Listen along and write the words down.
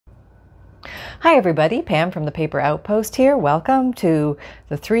Hi everybody, Pam from the Paper Outpost here. Welcome to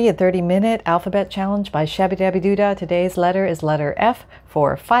the 3 and 30-minute alphabet challenge by Shabbydabbydoodah. Today's letter is letter F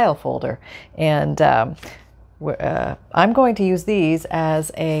for file folder. And I'm going to use these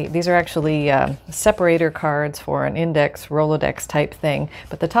as these are actually separator cards for an index, Rolodex type thing.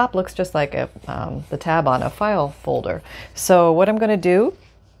 But the top looks just like the tab on a file folder. So what I'm going to do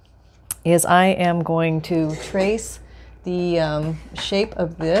is I am going to trace the shape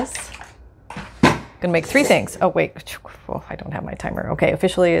of this. Gonna make 3 things. Oh wait, well, I don't have my timer. Okay,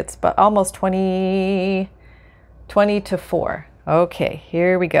 officially it's but almost 20 to 4. Okay,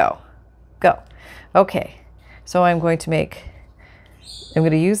 here we go. Okay, so I'm going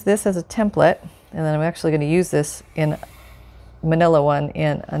to use this as a template, and then I'm actually going to use this in manila one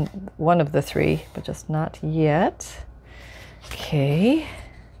in one of the 3, but just not yet. Okay,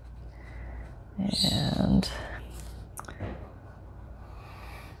 and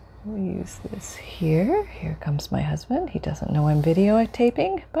we'll use this here. Here comes my husband. He doesn't know I'm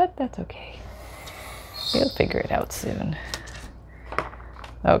videotaping, but that's okay. He'll figure it out soon.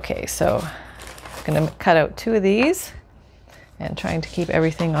 Okay, so I'm going to cut out 2 of these and trying to keep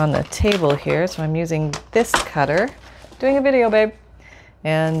everything on the table here. So I'm using this cutter. Doing a video, babe.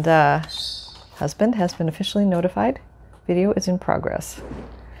 And husband has been officially notified. Video is in progress.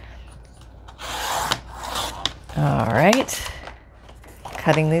 All right.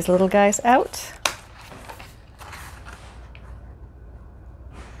 Cutting these little guys out.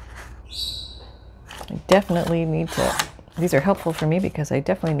 I definitely need to, these are helpful for me because I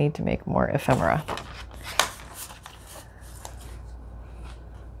definitely need to make more ephemera.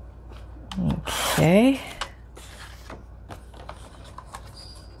 Okay.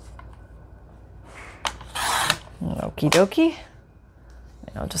 Okie dokie.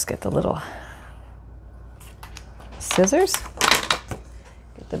 And I'll just get the little scissors.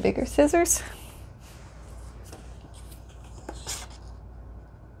 The bigger scissors.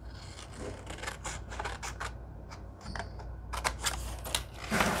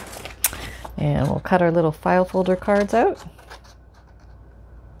 And we'll cut our little file folder cards out.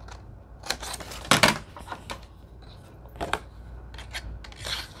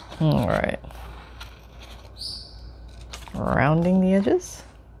 All right. Rounding the edges.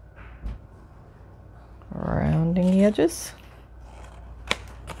 Rounding the edges.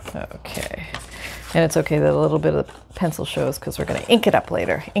 Okay, and it's okay that a little bit of the pencil shows because we're going to ink it up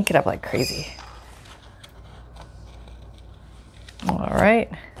later. Ink it up like crazy. All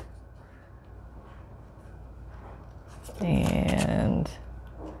right. And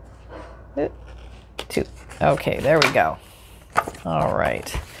 2. Okay, there we go. All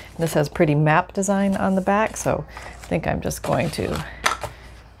right. This has pretty map design on the back, so I think I'm just going to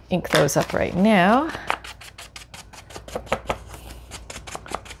ink those up right now.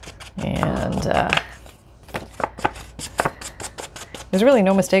 And there's really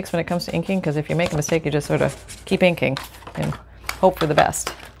no mistakes when it comes to inking, because if you make a mistake, you just sort of keep inking and hope for the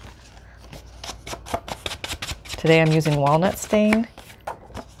best. Today I'm using walnut stain,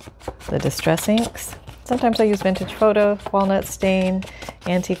 the distress inks. Sometimes I use vintage photo, walnut stain,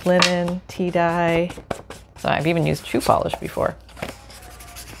 antique linen, tea dye. So I've even used shoe polish before.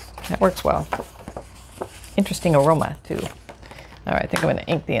 That works well. Interesting aroma too. All right, I think I'm going to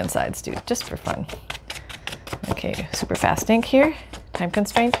ink the insides too, just for fun. Okay, super fast ink here. Time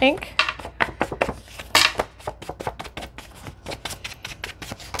constraint ink.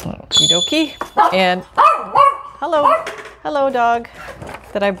 Okie dokie. And hello dog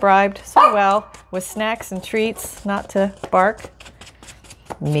that I bribed so well with snacks and treats not to bark.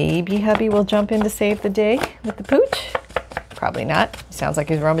 Maybe hubby will jump in to save the day with the pooch. Probably not. Sounds like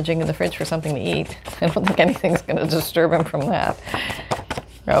he's rummaging in the fridge for something to eat. I don't think anything's going to disturb him from that.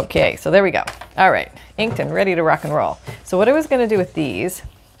 Okay, so there we go. All right, inked and ready to rock and roll. So what I was going to do with these,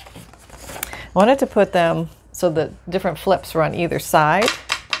 I wanted to put them so the different flips were on either side.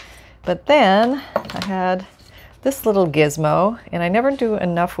 But then I had this little gizmo, and I never do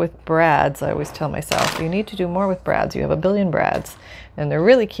enough with brads. I always tell myself, you need to do more with brads. You have a billion brads, and they're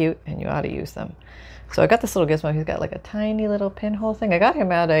really cute, and you ought to use them. So I got this little gizmo. He's got like a tiny little pinhole thing. I got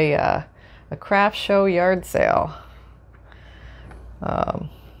him at a craft show yard sale. A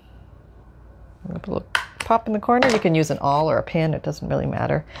little pop in the corner. You can use an awl or a pin. It doesn't really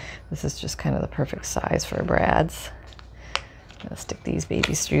matter. This is just kind of the perfect size for brads. I'm gonna stick these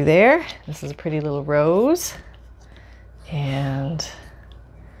babies through there. This is a pretty little rose. And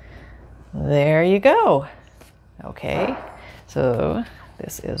there you go. Okay, so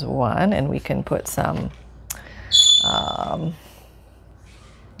this is one, and we can put some,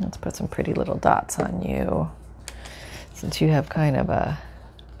 let's put some pretty little dots on you, since you have kind of a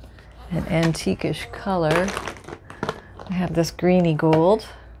an antique-ish color. I have this greeny gold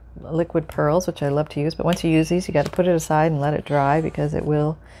liquid pearls, which I love to use, but once you use these, you got to put it aside and let it dry because it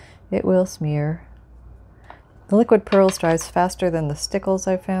will smear. The liquid pearls dries faster than the stickles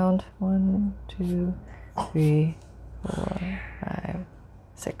I found. 1, 2, 3, 4, 5,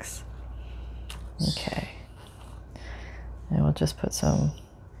 6. Okay. And we'll just put some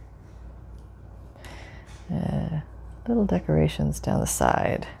little decorations down the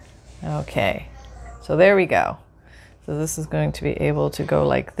side. Okay. So there we go. So this is going to be able to go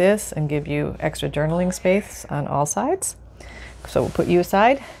like this and give you extra journaling space on all sides. So we'll put you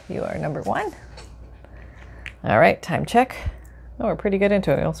aside. You are number 1. All right, time check. Oh, we're pretty good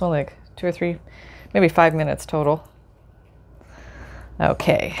into it. It's only like 2 or 3, maybe 5 minutes total.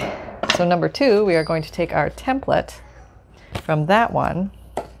 Okay, so number 2, we are going to take our template from that one,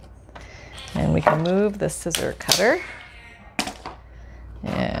 and we can move the scissor cutter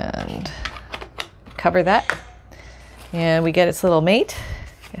and cover that. And we get its little mate.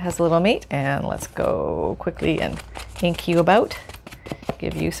 It has a little mate, and let's go quickly and ink you about,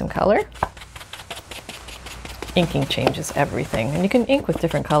 give you some color. Inking changes everything, and you can ink with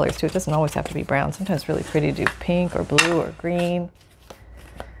different colors too. It doesn't always have to be brown. Sometimes it's really pretty to do pink or blue or green.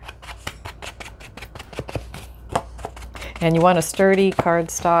 And you want a sturdy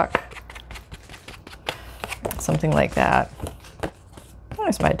cardstock, something like that.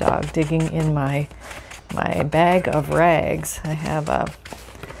 There's my dog digging in my bag of rags. I have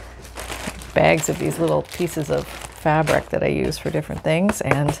bags of these little pieces of fabric that I use for different things,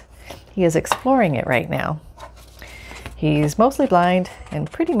 and he is exploring it right now. He's mostly blind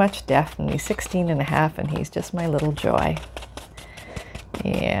and pretty much deaf, and he's 16 and a half, and he's just my little joy.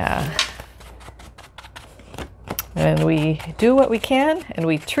 Yeah. And we do what we can, and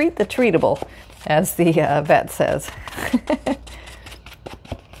we treat the treatable, as the vet says.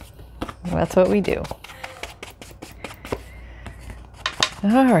 That's what we do.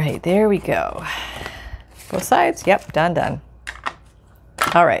 All right, there we go. Both sides? Yep, done.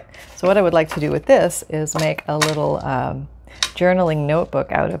 All right, so what I would like to do with this is make a little journaling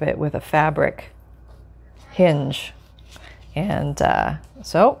notebook out of it with a fabric hinge. And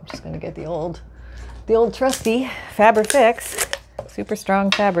so I'm just going to get the old trusty Fabrifix, super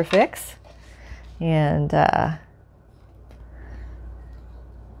strong Fabrifix. And oh,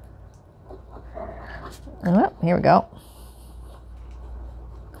 here we go.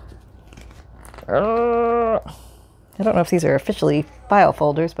 I don't know if these are officially file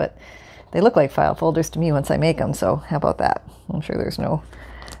folders, but they look like file folders to me once I make them, so how about that? I'm sure there's no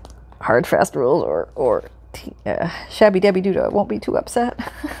hard, fast rules or Shabbydabbydoodah won't be too upset.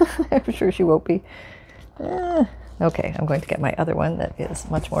 I'm sure she won't be. Okay, I'm going to get my other one that is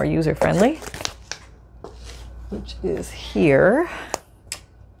much more user-friendly, which is here.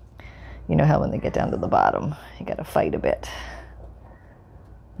 You know how when they get down to the bottom, you got to fight a bit.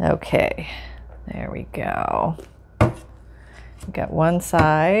 Okay, there we go. We've got one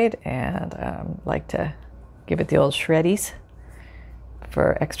side, and like to give it the old shreddies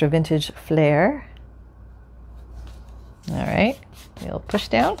for extra vintage flair. All right, the old push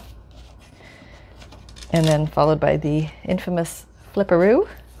down, and then followed by the infamous flipperoo,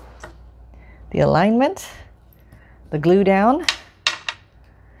 the alignment, the glue down.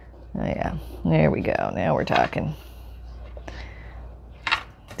 Oh yeah, there we go. Now we're talking.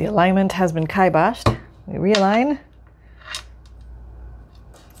 The alignment has been kiboshed. We realign.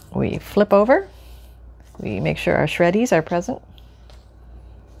 We flip over. We make sure our shreddies are present.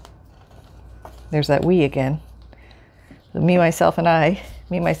 There's that we again. Me, myself, and I.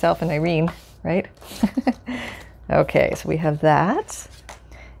 Me, myself, and Irene, right? Okay, so we have that.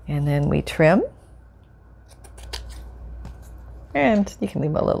 And then we trim. And you can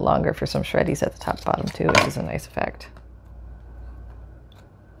leave them a little longer for some shreddies at the top bottom too, which is a nice effect.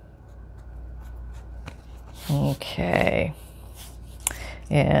 Okay.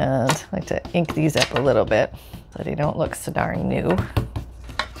 And I like to ink these up a little bit so they don't look so darn new.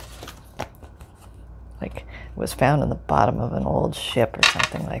 Like it was found in the bottom of an old ship or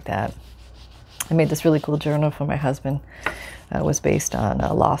something like that. I made this really cool journal for my husband. It was based on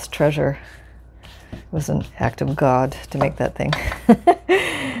a lost treasure. It was an act of God to make that thing.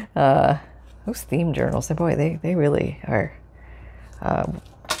 Those theme journals, boy, they really are.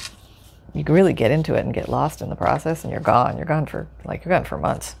 You can really get into it and get lost in the process, and you're gone. You're gone for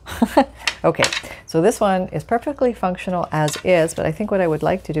months. Okay, so this one is perfectly functional as is, but I think what I would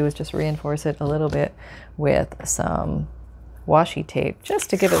like to do is just reinforce it a little bit with some washi tape, just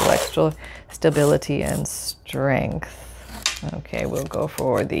to give it extra stability and strength. Okay, we'll go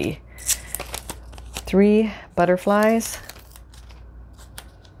for the 3 butterflies.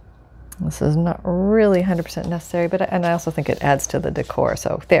 This is not really 100% necessary, but and I also think it adds to the decor.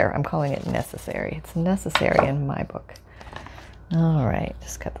 So there, I'm calling it necessary. It's necessary in my book. All right,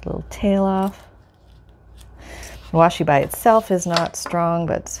 just cut the little tail off. Washi by itself is not strong,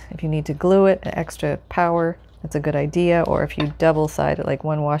 but if you need to glue it, extra power, that's a good idea. Or if you double side it, like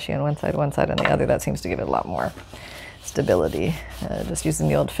one washi on one side on the other, that seems to give it a lot more stability. Just using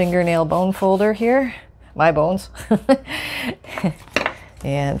the old fingernail bone folder here, my bones.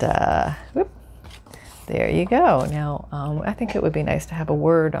 And whoop, there you go. Now, I think it would be nice to have a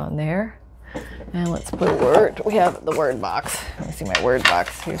word on there. And let's put a word. We have the word box. Let me see my word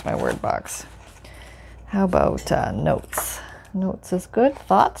box. Here's my word box. How about notes? Notes is good.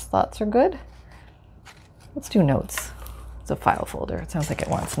 Thoughts? Thoughts are good. Let's do notes. It's a file folder. It sounds like it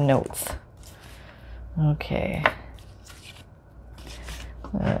wants notes. Okay.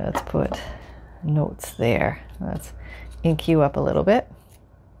 Let's put notes there. Let's ink you up a little bit.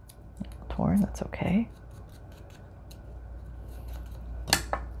 Torn, that's okay.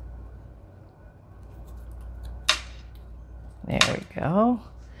 There we go.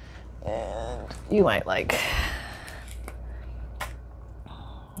 And you might like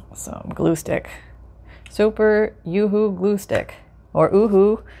some glue stick. Super Yoo-hoo glue stick. Or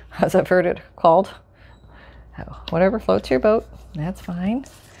Oohoo, as I've heard it called. Whatever floats your boat, that's fine.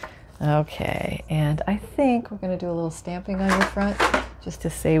 Okay, and I think we're going to do a little stamping on your front just to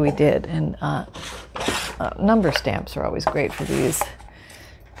say we did. And number stamps are always great for these,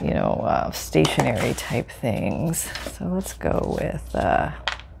 you know, stationery type things. So let's go with my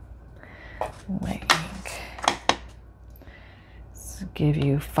ink. Let's give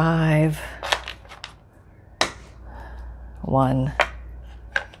you 5, 1,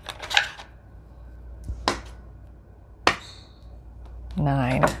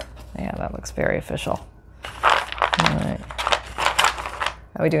 9. Yeah, that looks very official. All right.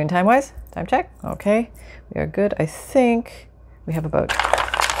 How are we doing time-wise? Time check? Okay. We are good. I think we have about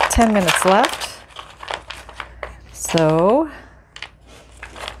 10 minutes left. So,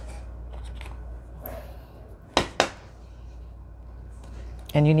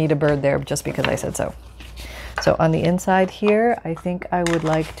 and you need a bird there just because I said so. So on the inside here, I think I would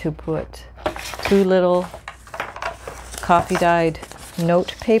like to put 2 little coffee-dyed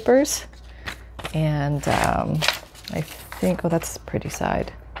note papers, and I think, oh, that's the pretty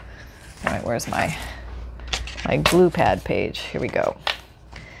side. All right, where's my glue pad page? Here we go.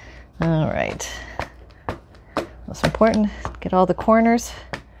 All right, most important, get all the corners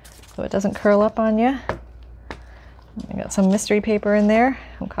so it doesn't curl up on you. I got some mystery paper in there,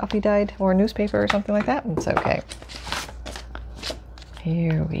 some coffee dyed or newspaper or something like that. It's okay.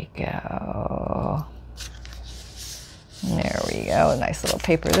 Here we go. There we go, a nice little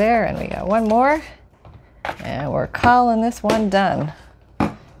paper there, and we got one more, and we're calling this one done.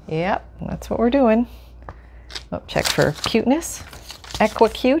 Yep, that's what we're doing. Oh, check for cuteness.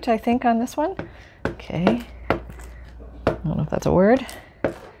 Equa-cute, I think, on this one. Okay, I don't know if that's a word.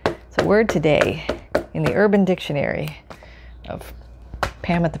 It's a word today in the Urban Dictionary of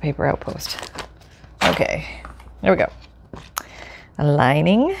Pam at the Paper Outpost. Okay, there we go.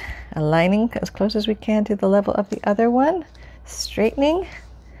 Aligning as close as we can to the level of the other one. Straightening.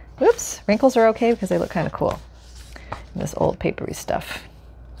 Whoops, wrinkles are okay because they look kind of cool. And this old papery stuff.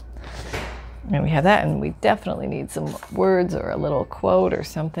 And we have that, and we definitely need some words or a little quote or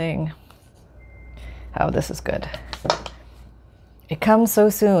something. Oh, this is good. It comes so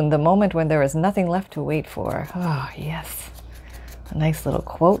soon, the moment when there is nothing left to wait for. Oh, yes. A nice little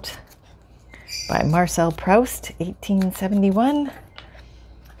quote by Marcel Proust, 1871.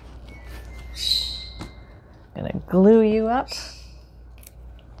 Gonna glue you up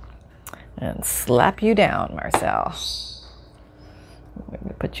and slap you down, Marcel.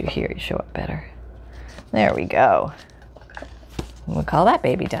 Maybe put you here, you show up better. There we go. And we'll call that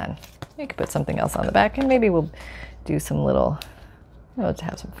baby done. You could put something else on the back, and maybe we'll do some little, let's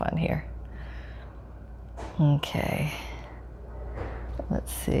have some fun here. Okay.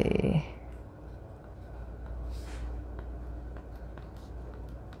 Let's see.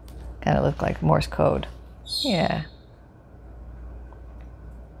 Kind of look like Morse code. Yeah.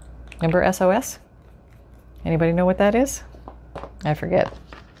 Remember SOS? Anybody know what that is? I forget.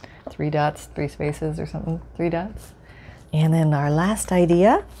 3 dots, 3 spaces or something. 3 dots. And then our last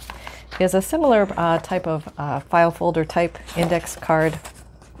idea is a similar type of file folder type index card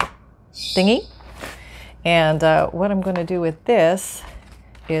thingy. And what I'm going to do with this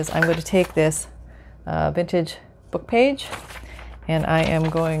is I'm going to take this vintage book page, and I am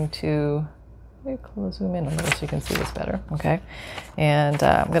going to zoom in a little so you can see this better. Okay, and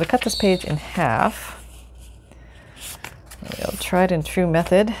I'm going to cut this page in half. Tried and true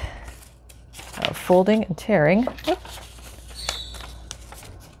method. folding and tearing.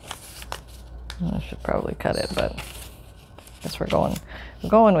 I should probably cut it, but I guess we're going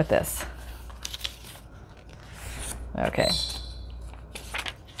with this. Okay.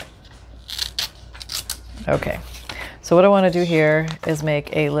 Okay. So what I want to do here is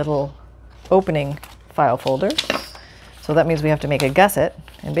make a little opening file folder. So that means we have to make a gusset.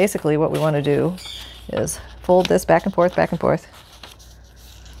 And basically what we want to do is fold this back and forth, back and forth,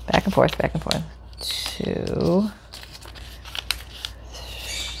 back and forth, back and forth. 2,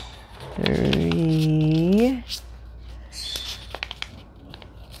 3,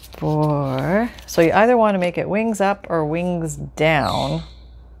 4. So you either want to make it wings up or wings down,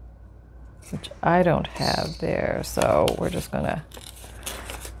 which I don't have there. So we're just going to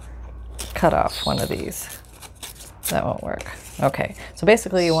cut off one of these. That won't work. Okay, so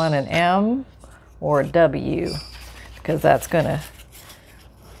basically you want an M or W because that's going to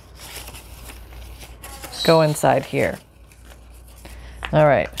go inside here. All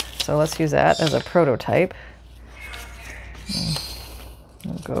right, so let's use that as a prototype.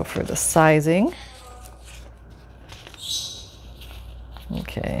 We'll go for the sizing.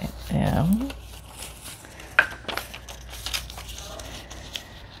 Okay, M.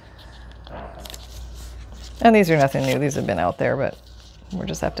 And these are nothing new. These have been out there, but we'll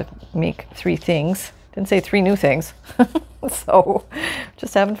just have to make 3 things. Didn't say 3 new things. So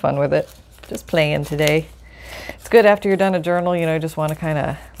just having fun with it. Just playing today. It's good after you're done a journal, you know, you just want to kind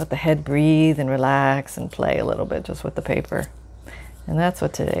of let the head breathe and relax and play a little bit just with the paper. And that's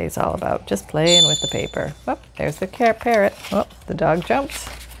what today's all about, just playing with the paper. Oh, there's the parrot. Oh, the dog jumps.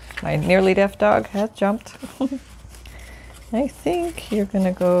 My nearly deaf dog has jumped. I think you're going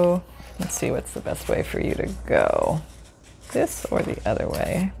to go, let's see what's the best way for you to go. This or the other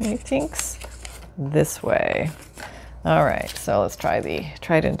way? Methinks this way. All right, so let's try the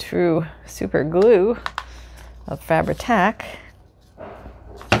tried and true super glue of Fabri-Tac.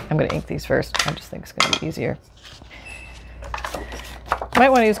 I'm going to ink these first. I just think it's going to be easier. You might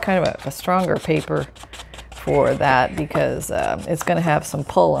want to use kind of a stronger paper for that because it's going to have some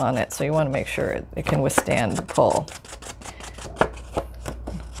pull on it, so you want to make sure it can withstand the pull.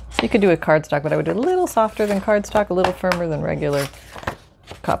 You could do a cardstock, but I would do a little softer than cardstock, a little firmer than regular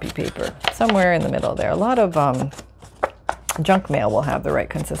copy paper. Somewhere in the middle there. A lot of junk mail will have the right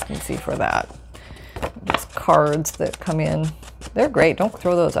consistency for that. Just cards that come in. They're great. Don't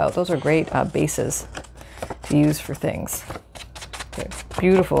throw those out. Those are great bases to use for things.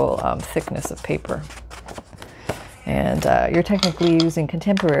 Beautiful thickness of paper. And you're technically using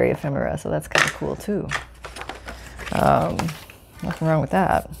contemporary ephemera, so that's kind of cool too. Nothing wrong with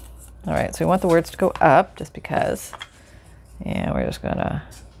that. All right, so we want the words to go up just because. And we're just gonna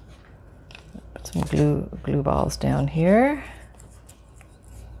put some glue balls down here.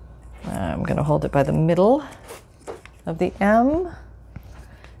 I'm gonna hold it by the middle of the M.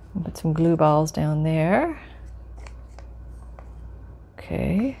 And put some glue balls down there.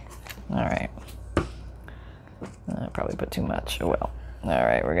 Okay, all right. I probably put too much, oh well. All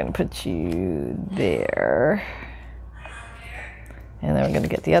right, we're gonna put you there. And then we're gonna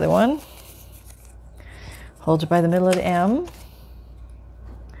get the other one. Hold it by the middle of the M.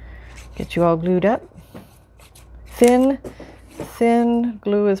 Get you all glued up. Thin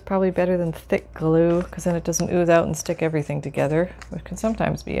glue is probably better than thick glue because then it doesn't ooze out and stick everything together, which can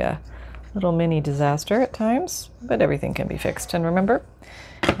sometimes be a little mini disaster at times, but everything can be fixed. And remember,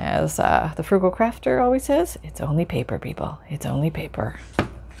 as the frugal crafter always says, it's only paper, people. It's only paper.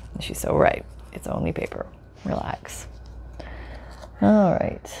 And she's so right. It's only paper. Relax. All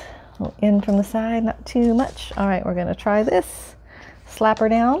right. A little in from the side, not too much. All right, we're going to try this. Slap her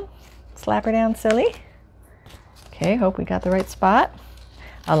down. Slap her down, silly. Okay, hope we got the right spot.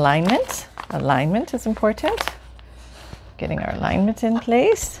 Alignment. Alignment is important. Getting our alignment in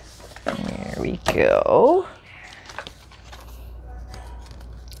place. There we go.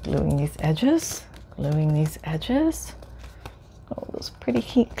 Gluing these edges. Gluing these edges. Oh, those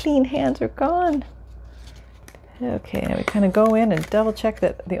pretty clean hands are gone. Okay, now we kind of go in and double check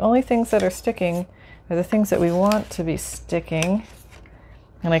that the only things that are sticking are the things that we want to be sticking.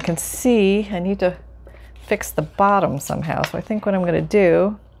 And I can see I need to fix the bottom somehow. So I think what I'm going to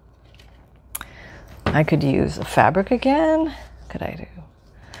do, I could use a fabric again. What could I do?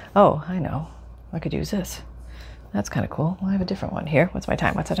 Oh, I know. I could use this. That's kind of cool. Well, I have a different one here. What's my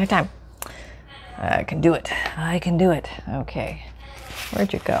time? What's my time? I can do it. I can do it. Okay.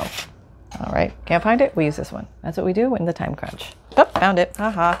 Where'd you go? All right. Can't find it? We use this one. That's what we do in the time crunch. Oh, found it.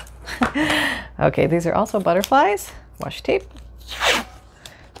 Aha. Okay, these are also butterflies. Washi tape.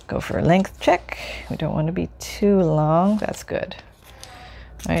 Go for a length check. We don't want to be too long. That's good.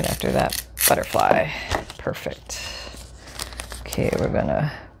 Right after that butterfly. Perfect. Okay, we're gonna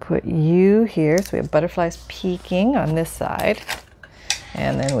put you here. So we have butterflies peeking on this side.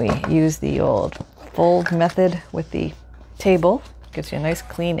 And then we use the old fold method with the table. Gives you a nice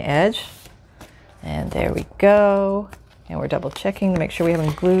clean edge. And there we go. And we're double checking to make sure we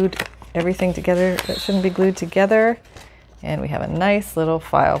haven't glued everything together that shouldn't be glued together. And we have a nice little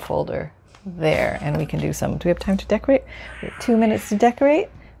file folder there. And we can do some, do we have time to decorate? We have 2 minutes to decorate.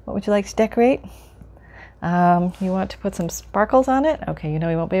 What would you like to decorate? You want to put some sparkles on it? Okay, you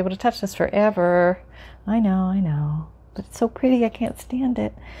know you won't be able to touch this forever. I know. But it's so pretty, I can't stand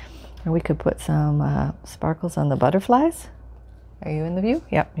it. Or we could put some sparkles on the butterflies. Are you in the view?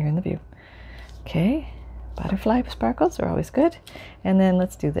 Yep, you're in the view. Okay, butterfly sparkles are always good. And then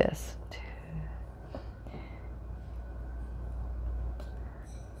let's do this.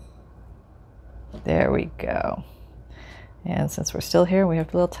 There we go. And since we're still here, we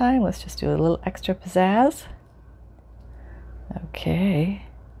have a little time, let's just do a little extra pizzazz. Okay,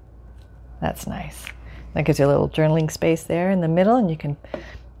 that's nice. That gives you a little journaling space there in the middle, and you can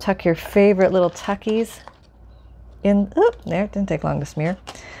tuck your favorite little tuckies in. Oh, there, it didn't take long to smear.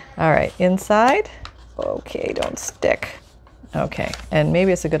 All right, inside. Okay, don't stick. Okay, and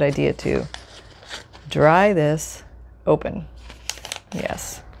maybe it's a good idea to dry this open.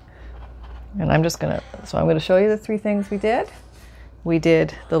 Yes. And I'm just gonna, so I'm gonna show you the 3 things we did. We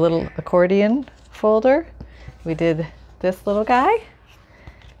did the little accordion folder. We did this little guy.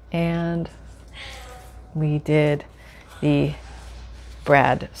 And we did the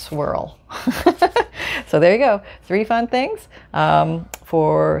Brad swirl. So there you go. 3 fun things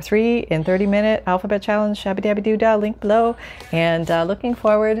for 3 and 30-minute alphabet challenge, Shabbydabbydoodah, link below. And looking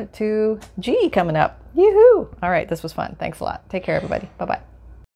forward to G coming up. Yoo-hoo! All right, this was fun. Thanks a lot. Take care, everybody. Bye-bye.